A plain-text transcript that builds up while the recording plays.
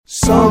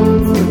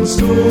Song and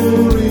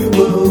Story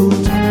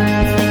World.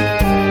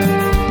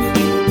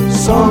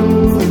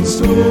 Song and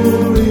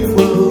Story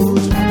World.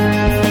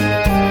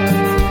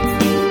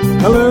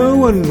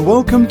 Hello and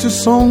welcome to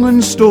Song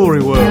and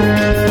Story World.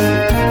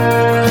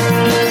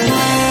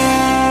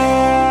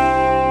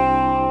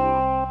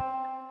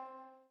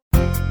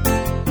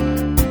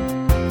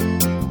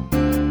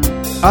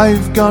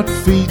 I've got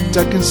feet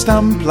I can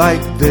stamp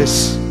like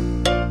this.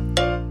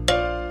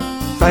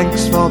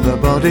 Thanks for the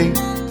body,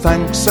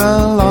 thanks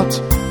a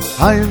lot.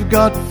 I've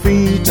got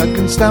feet I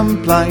can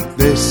stamp like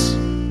this.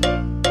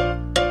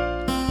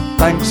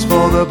 Thanks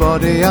for the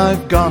body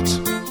I've got.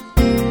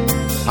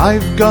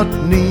 I've got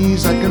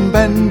knees I can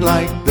bend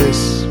like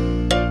this.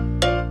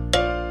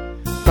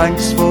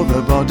 Thanks for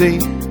the body,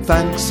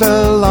 thanks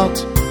a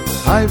lot.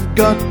 I've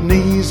got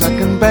knees I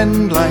can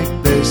bend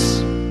like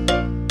this.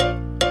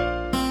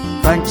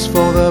 Thanks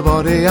for the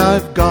body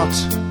I've got.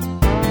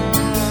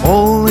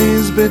 All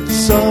these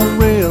bits are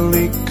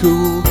really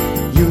cool,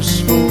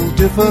 useful,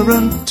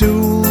 different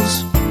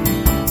tools.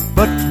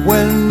 But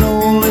when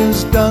all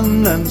is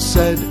done and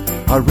said,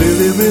 I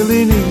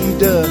really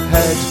need a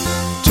head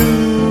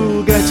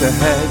to get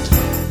ahead.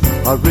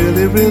 I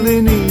really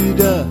need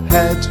a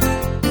head.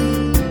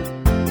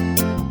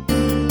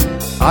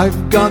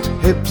 I've got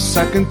hips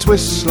I can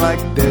twist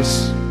like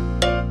this.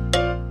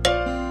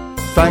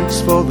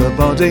 Thanks for the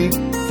body,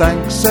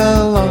 thanks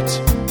a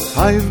lot.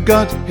 I've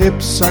got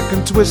hips I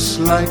can twist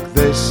like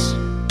this.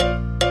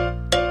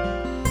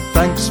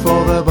 Thanks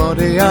for the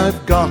body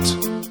I've got.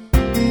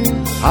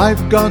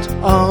 I've got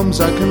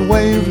arms I can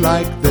wave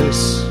like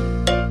this.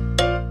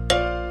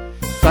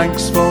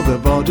 Thanks for the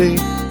body,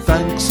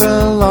 thanks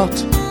a lot.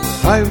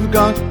 I've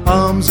got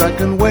arms I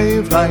can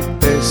wave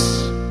like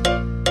this.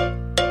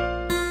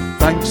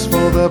 Thanks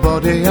for the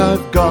body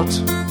I've got.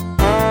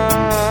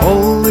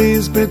 All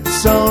these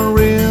bits are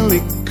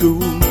really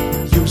cool,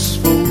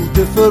 useful,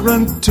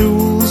 different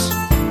tools.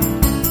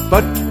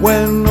 But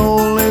when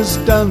all is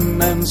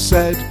done and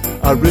said,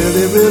 I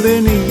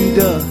really need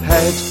a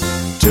head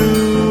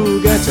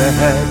to get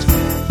ahead.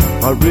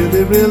 I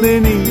really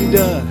need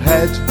a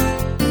head.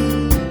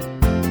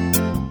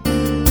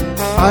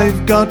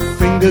 I've got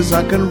fingers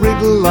I can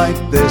wriggle like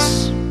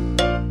this.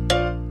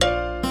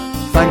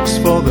 Thanks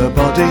for the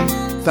body,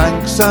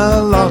 thanks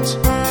a lot.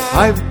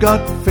 I've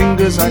got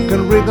fingers I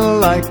can wriggle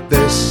like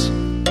this.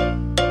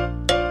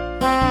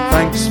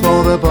 Thanks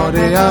for the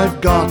body I've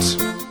got.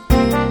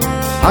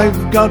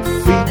 I've got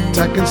feet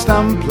I can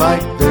stamp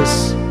like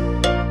this.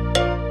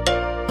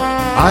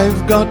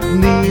 I've got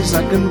knees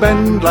I can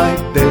bend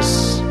like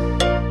this.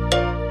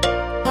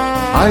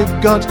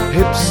 I've got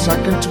hips I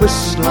can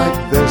twist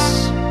like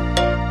this.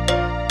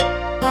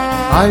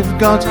 I've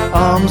got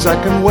arms I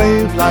can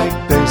wave like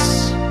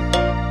this.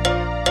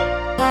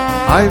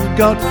 I've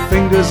got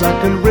fingers I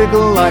can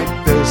wriggle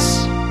like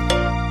this.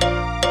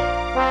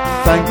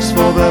 Thanks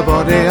for the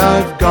body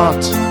I've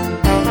got.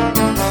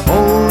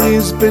 All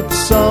these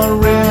bits are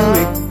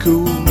really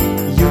cool,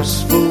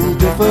 useful,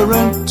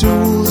 different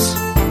tools.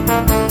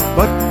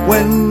 But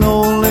when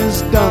all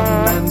is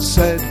done and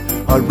said,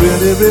 I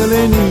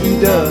really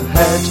need a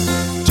head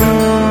to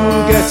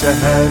get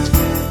ahead.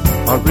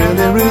 I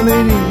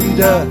really need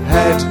a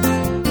head.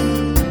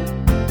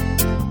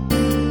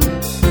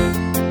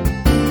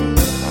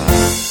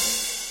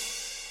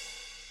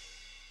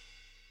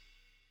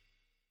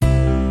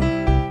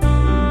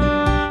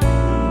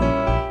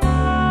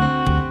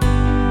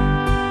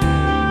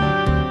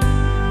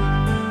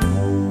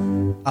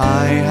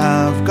 I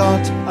have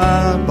got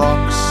a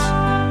box,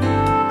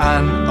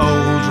 an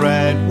old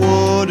red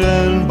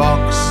wooden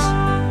box.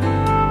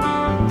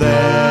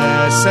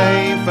 They're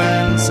safe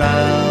and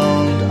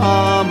sound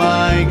are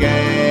my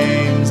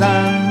games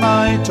and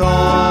my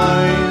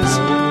toys.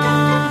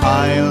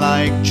 I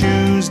like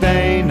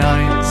Tuesday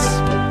nights.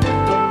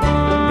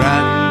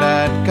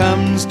 Grandad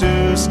comes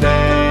to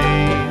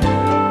stay,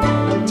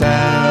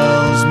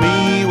 tells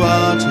me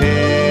what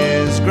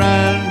his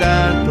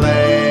granddad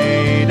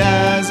played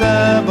as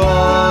a boy.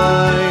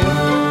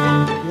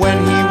 When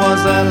he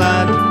was a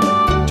lad,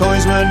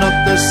 toys were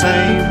not the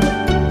same,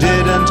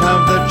 didn't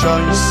have the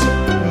choice,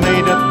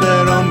 made up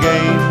their own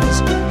games.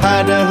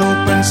 Had a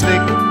hoop and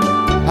stick,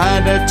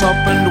 had a top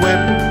and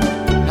whip,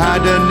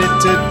 had a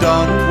knitted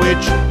dog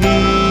which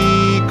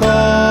he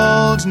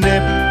called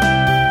Nip.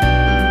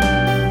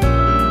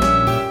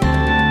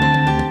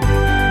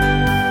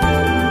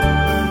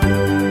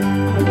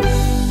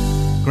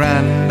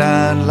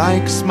 Grandad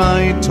likes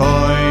my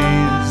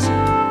toys,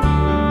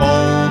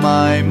 all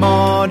my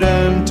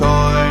modern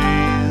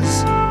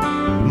toys.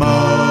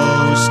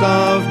 Most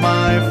of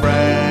my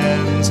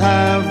friends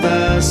have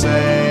the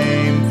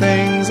same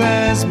things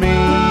as me.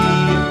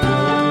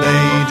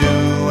 They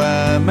do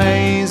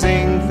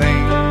amazing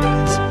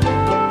things,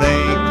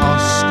 they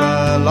cost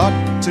a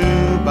lot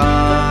to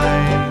buy.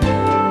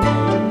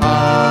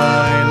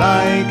 I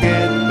like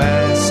it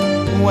best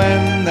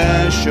when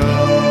they're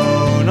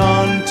shown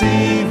on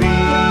TV.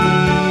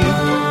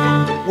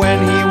 When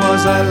he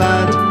was a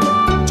lad,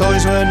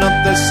 toys were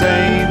not the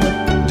same,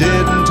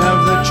 didn't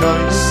have the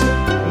choice,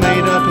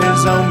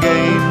 his own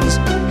games.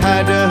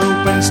 Had a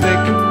hoop and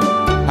stick,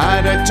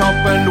 had a top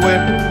and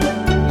whip,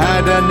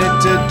 had a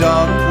knitted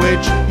dog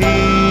which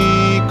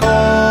he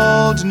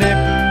called Nip.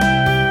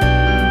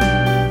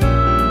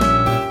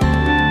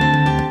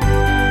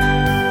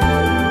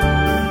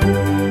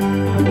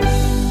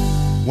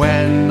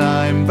 When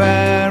I'm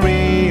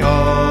very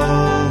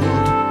old,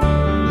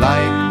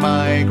 like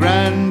my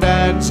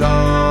granddad's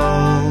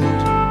old,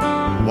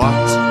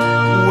 what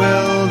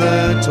will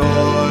the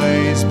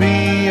toys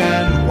be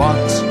and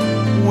what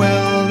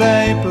will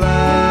they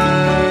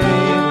play?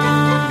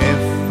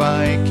 If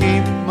I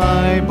keep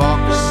my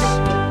box,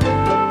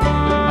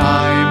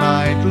 I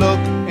might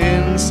look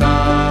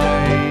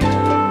inside.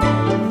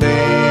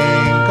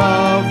 Think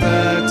of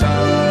the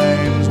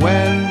times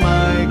when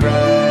my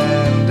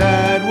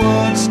granddad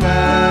would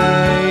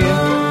stay.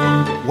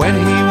 When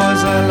he was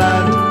a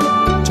lad,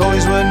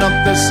 toys were not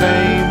the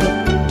same.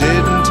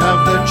 Didn't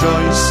have the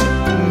choice,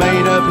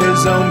 made up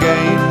his own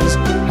games.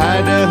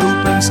 Had a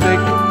hoop and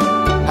stick,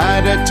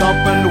 had a top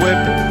and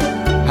whip,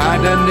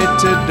 had a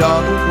knitted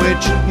dog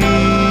which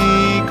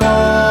he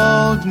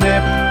called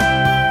Nip.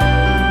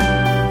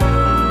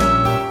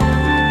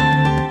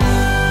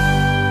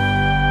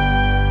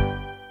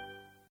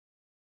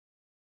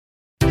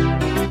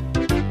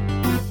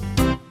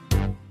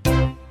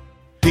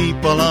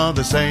 People are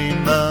the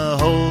same the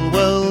whole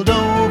world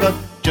over,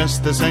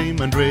 just the same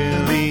and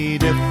really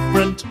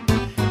different.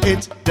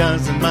 It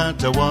doesn't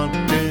matter what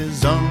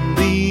is on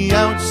the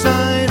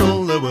outside,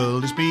 all the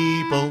world is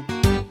people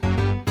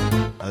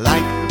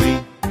like me.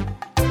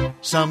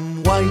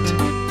 Some white,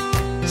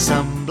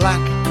 some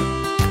black,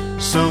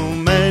 so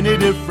many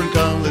different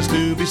colours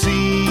to be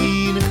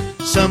seen.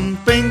 Some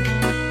pink,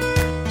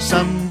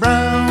 some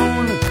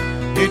brown,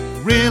 it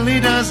really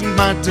doesn't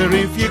matter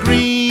if you're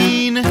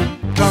green.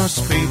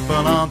 'Cause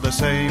people are the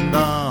same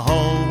the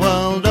whole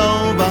world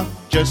over,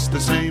 just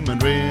the same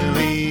and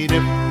really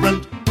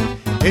different.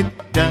 It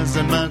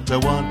doesn't matter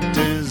what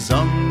is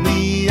on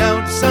the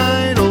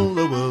outside, all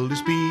the world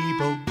is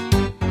people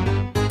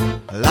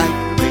like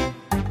me.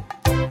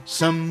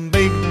 Some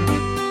big,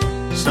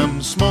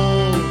 some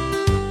small,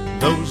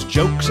 those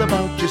jokes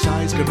about your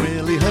size can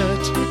really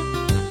hurt.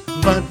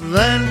 But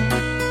then,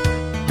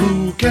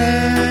 who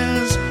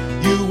cares?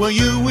 You are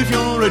you if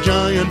you're a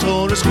giant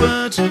or a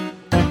squirt.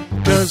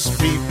 'Cause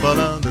people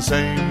are the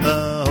same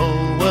the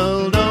whole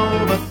world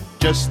over,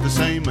 just the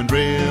same and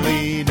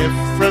really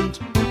different.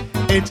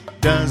 It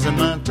doesn't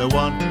matter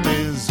what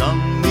is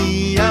on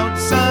the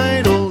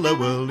outside, all the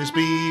world is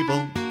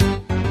people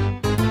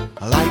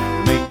like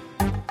me.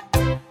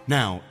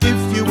 Now, if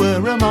you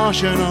were a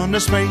Martian on a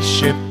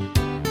spaceship,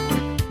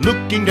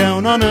 looking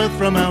down on Earth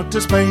from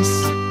outer space,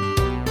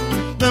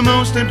 the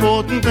most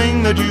important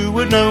thing that you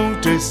would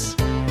notice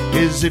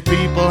is if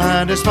people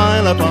had a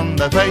smile upon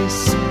their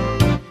face.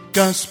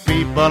 'Cause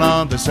people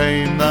are the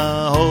same the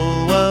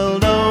whole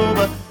world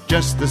over,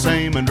 just the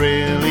same and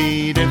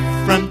really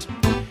different.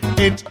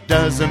 It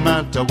doesn't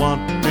matter what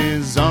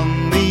is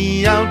on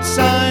the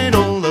outside,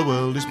 all the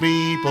world is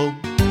people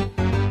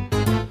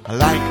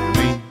like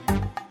me.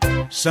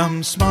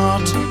 Some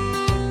smart,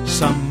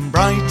 some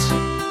bright,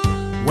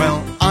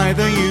 well,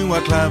 either you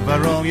are clever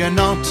or you're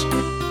not.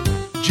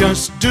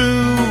 Just do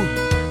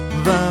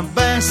the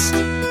best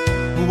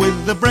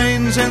with the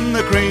brains and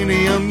the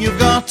cranium you've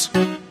got.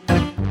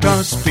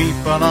 'Cause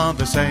people are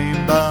the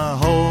same the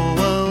whole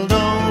world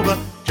over,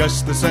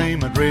 just the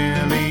same and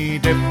really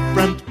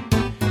different.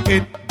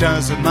 It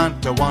doesn't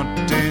matter what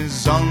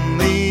is on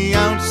the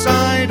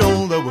outside,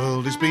 all the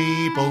world is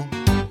people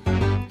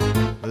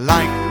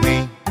like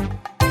me.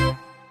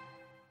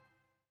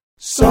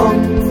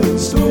 Song